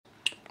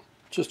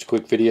Just a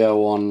quick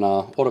video on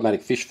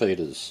automatic fish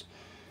feeders.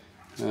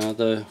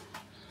 The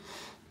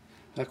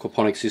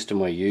aquaponic system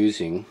we're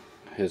using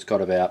has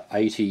got about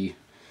 80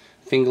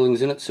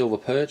 fingerlings in it, silver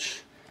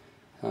perch,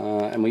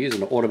 and we're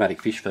using an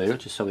automatic fish feeder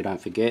just so we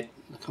don't forget.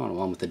 The kind of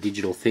one with the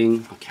digital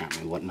thing, I can't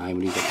remember what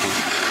name it is, I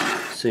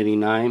can't see any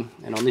name.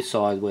 And on this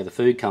side where the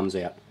food comes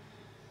out,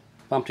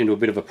 bumped into a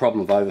bit of a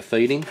problem of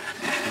overfeeding.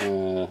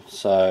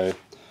 So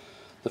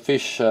the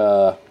fish,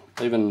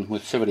 even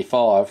with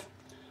 75,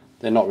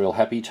 they're not real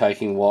happy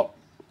taking what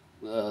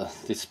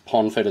this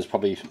pond feeder is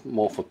probably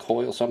more for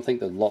koi or something.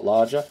 They're a lot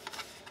larger.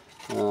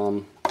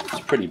 It's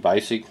pretty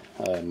basic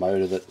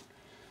motor that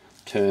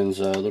turns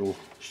a little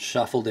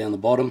shuffle down the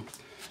bottom.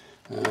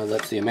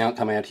 That's the amount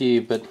coming out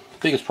here, but the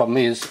biggest problem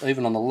is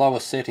even on the lower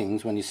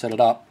settings when you set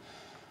it up,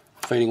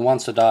 feeding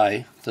once a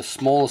day, the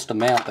smallest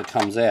amount that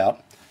comes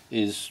out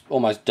is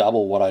almost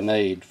double what I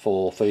need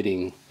for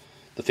feeding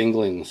the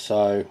fingerlings.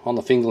 So on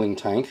the fingerling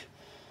tank,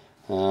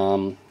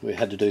 we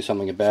had to do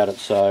something about it.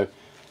 So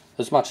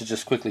as much as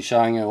just quickly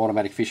showing you an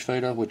automatic fish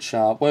feeder, which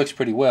works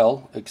pretty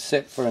well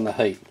except for in the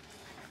heat.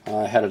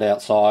 I had it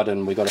outside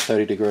and we got a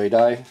 30-degree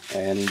day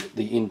and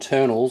the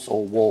internals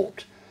all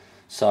warped,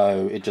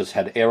 so it just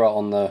had error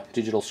on the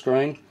digital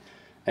screen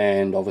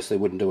and obviously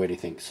wouldn't do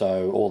anything.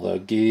 So all the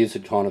gears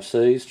had kind of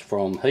seized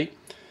from heat.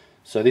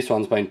 So this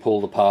one's been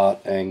pulled apart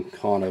and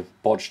kind of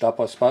bodged up,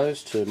 I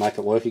suppose, to make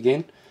it work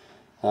again.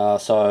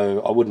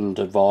 So I wouldn't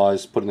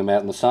advise putting them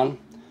out in the sun,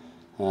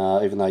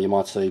 even though you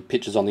might see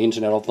pictures on the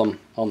internet of them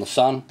on the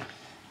sun,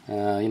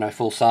 you know,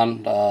 full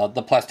sun.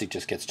 The plastic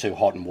just gets too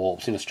hot and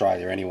warps in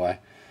Australia anyway.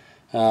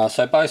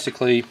 So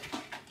basically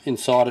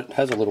inside it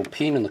has a little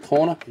pin in the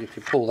corner. If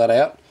you pull that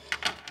out,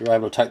 you're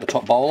able to take the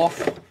top bowl off.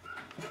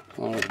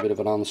 There's a bit of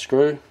an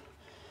unscrew.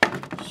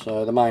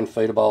 So the main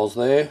feeder bowl's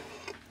there.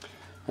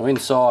 Now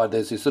inside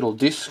there's this little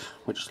disc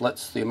which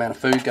lets the amount of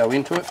food go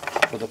into it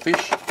for the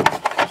fish.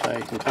 So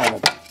you can kind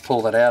of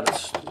pull that out.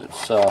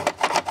 It's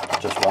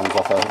just runs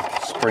off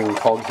a spring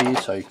cog here,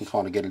 so you can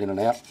kind of get it in and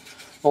out.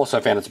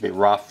 Also found it's a bit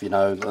rough, you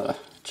know,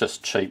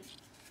 just cheap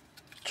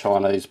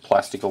Chinese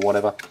plastic or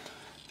whatever.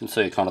 You can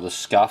see kind of the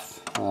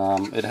scuff.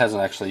 It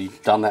hasn't actually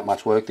done that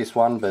much work, this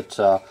one, but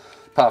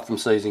apart from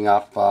seizing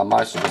up,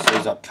 most of the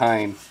seize up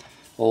came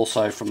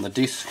also from the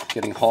disc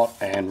getting hot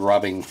and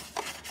rubbing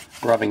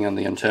on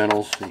the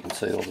internals. You can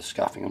see all the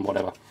scuffing and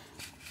whatever.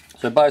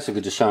 So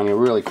basically just showing you a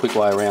really quick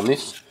way around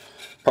this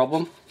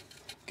problem.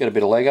 Get a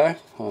bit of Lego.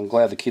 I'm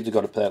glad the kids have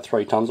got about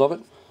 3 tons of it.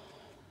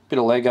 Bit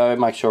of Lego,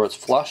 make sure it's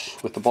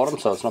flush with the bottom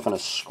so it's not going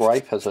to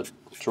scrape as it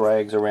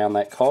drags around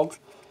that cog.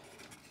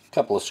 A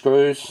couple of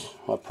screws,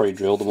 I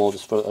pre-drilled them all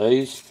just for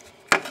ease.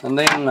 And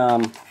then I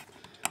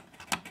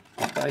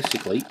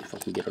basically, if I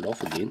can get it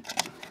off again,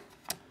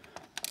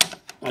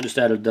 I just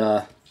added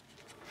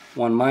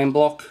one main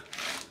block,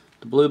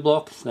 the blue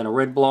block, then a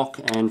red block,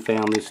 and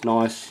found this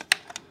nice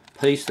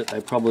piece that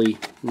they probably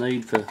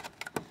need for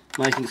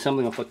making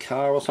something off a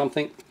car or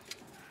something.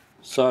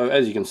 So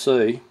as you can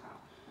see,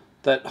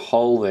 that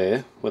hole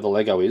there where the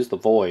Lego is, the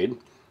void,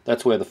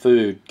 that's where the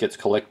food gets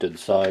collected.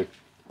 So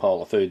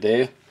pile of food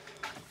there.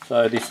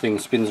 So this thing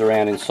spins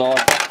around inside,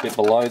 a bit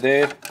below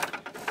there.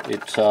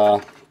 It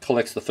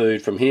collects the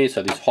food from here,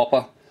 so this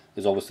hopper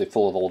is obviously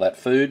full of all that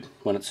food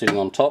when it's sitting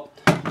on top.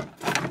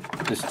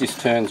 This disc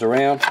turns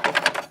around,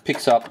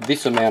 picks up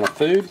this amount of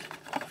food,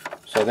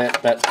 so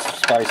that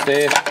space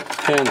there,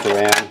 turns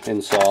around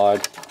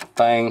inside,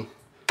 bang,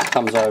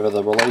 comes over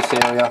the release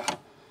area,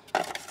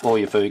 all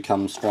your food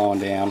comes flying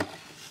down.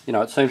 You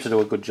know, it seems to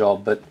do a good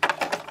job, but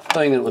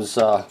being that it was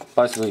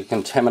basically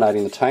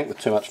contaminating the tank with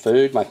too much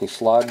food, making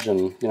sludge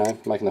and, you know,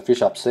 making the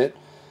fish upset,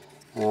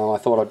 I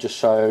thought I'd just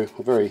show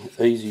a very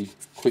easy,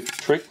 quick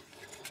trick.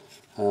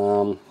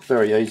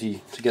 Very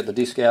easy to get the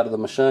disc out of the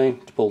machine,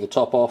 to pull the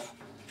top off,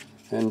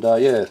 and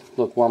yeah,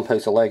 look, one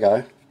piece of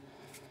Lego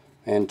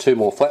and 2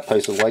 more flat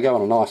pieces of Lego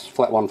and a nice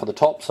flat one for the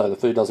top so the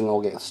food doesn't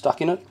all get stuck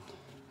in it.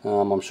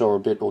 I'm sure a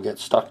bit will get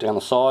stuck down the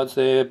sides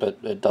there, but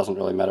it doesn't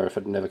really matter if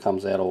it never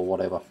comes out or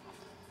whatever.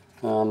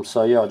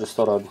 So yeah, I just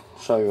thought I'd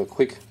show you a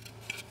quick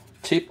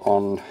tip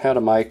on how to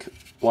make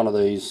one of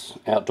these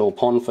outdoor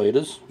pond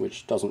feeders,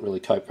 which doesn't really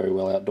cope very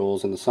well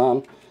outdoors in the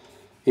sun,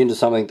 into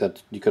something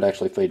that you could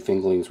actually feed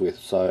fingerlings with.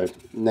 So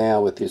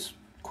now with this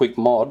quick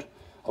mod,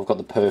 I've got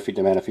the perfect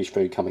amount of fish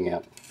food coming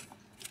out.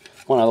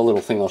 One other little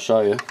thing I'll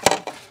show you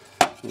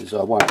is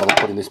I won't bother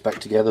putting this back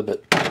together,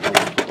 but I'll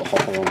just put the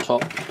hopper on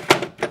top.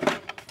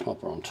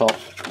 Hopper on top,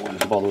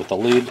 won't bother with the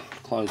lid,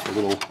 close the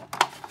little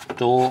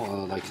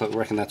door. They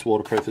reckon that's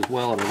waterproof as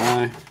well, I don't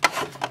know.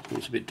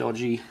 It's a bit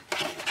dodgy.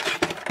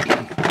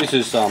 This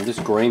is this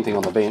green thing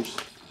on the bench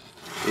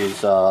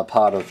is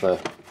part of the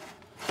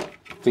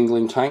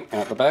fingerling tank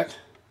out the back.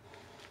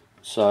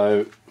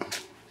 So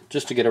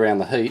just to get around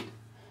the heat,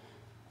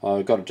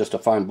 I got just a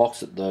foam box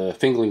that the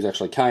fingerlings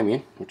actually came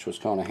in, which was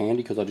kind of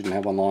handy because I didn't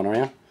have one lying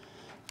around.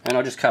 And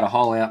I just cut a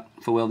hole out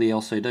for where the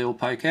LCD will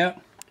poke out.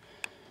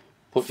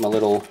 Put my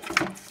little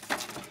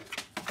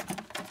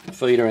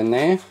feeder in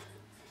there,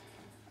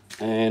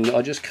 and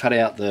I just cut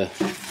out the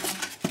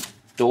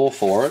door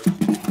for it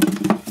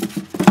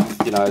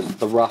you know,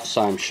 the rough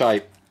same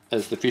shape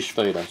as the fish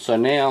feeder. So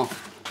now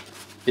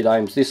it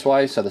aims this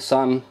way, so the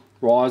sun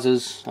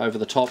rises over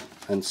the top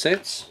and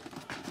sets,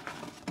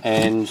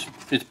 and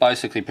it's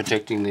basically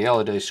protecting the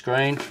LED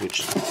screen,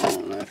 which I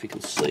don't know if you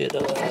can see it,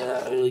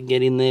 really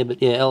get in there,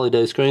 but yeah,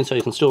 LED screen, so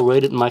you can still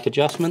read it and make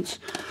adjustments.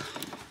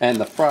 And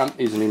the front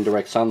is an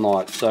indirect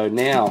sunlight, so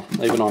now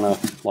even on a,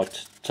 like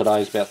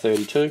today's about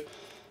 32,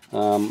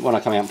 when I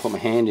come out and put my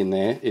hand in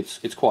there,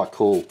 it's quite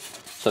cool.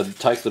 So it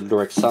takes the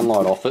direct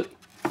sunlight off it,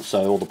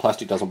 so all the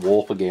plastic doesn't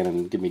warp again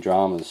and give me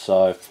dramas.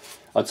 So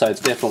I'd say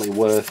it's definitely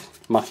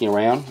worth mucking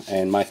around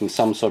and making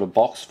some sort of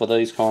box for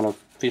these kind of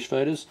fish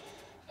feeders,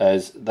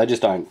 as they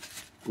just don't,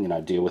 you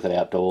know, deal with it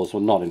outdoors.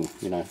 Well, not in,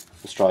 you know,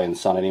 Australian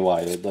sun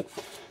anyway.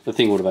 The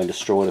thing would have been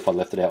destroyed if I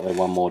left it out there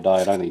one more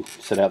day. It only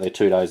sat out there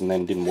 2 days and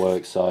then didn't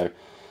work, so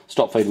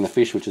stopped feeding the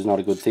fish, which is not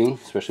a good thing,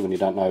 especially when you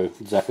don't know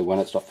exactly when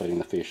it stopped feeding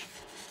the fish.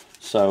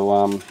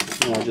 So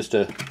you know, just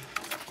a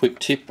quick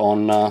tip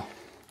on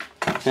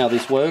how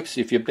this works.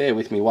 If you bear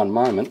with me one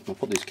moment, I'll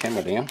put this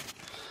camera down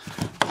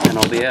and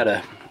I'll be able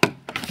to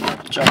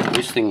jump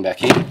this thing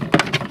back in.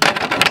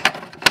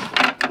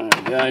 There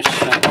we go,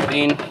 snap it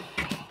in,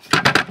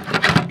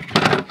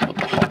 put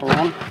the hopper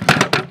on.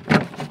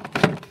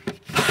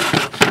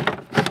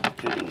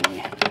 Get in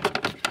there.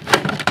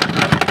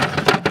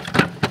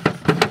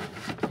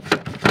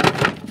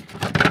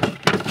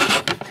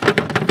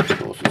 Of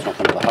course it's not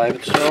going to behave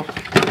itself.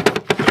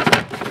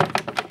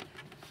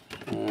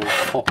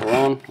 Hopper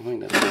on, I think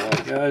that's the way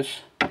it goes.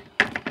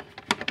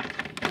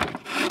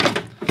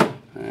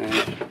 And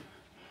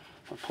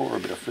I'll pour a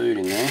bit of food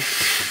in there.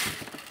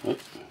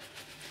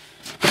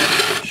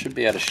 I should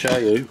be able to show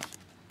you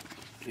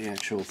the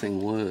actual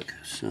thing work.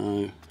 So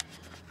I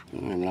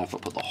don't even know if I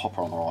put the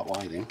hopper on the right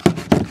way then.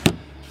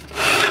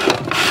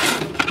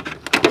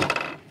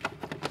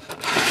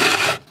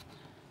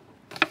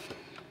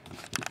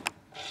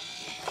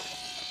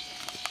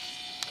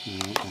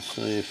 Let's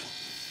see if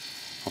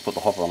I put the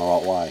hopper on the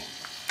right way.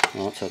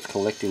 Right, so it's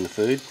collecting the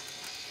food.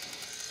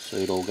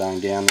 See it all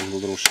going down in the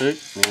little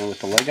chute now with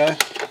the Lego.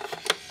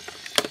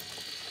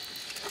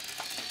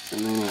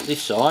 And then at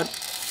this side,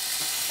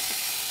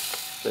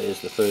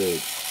 there's the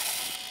food.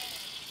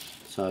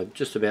 So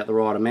just about the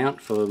right amount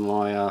for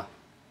my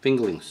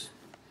fingerlings.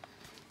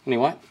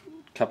 Anyway,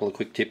 a couple of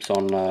quick tips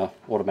on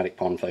automatic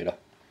pond feeder.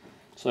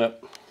 So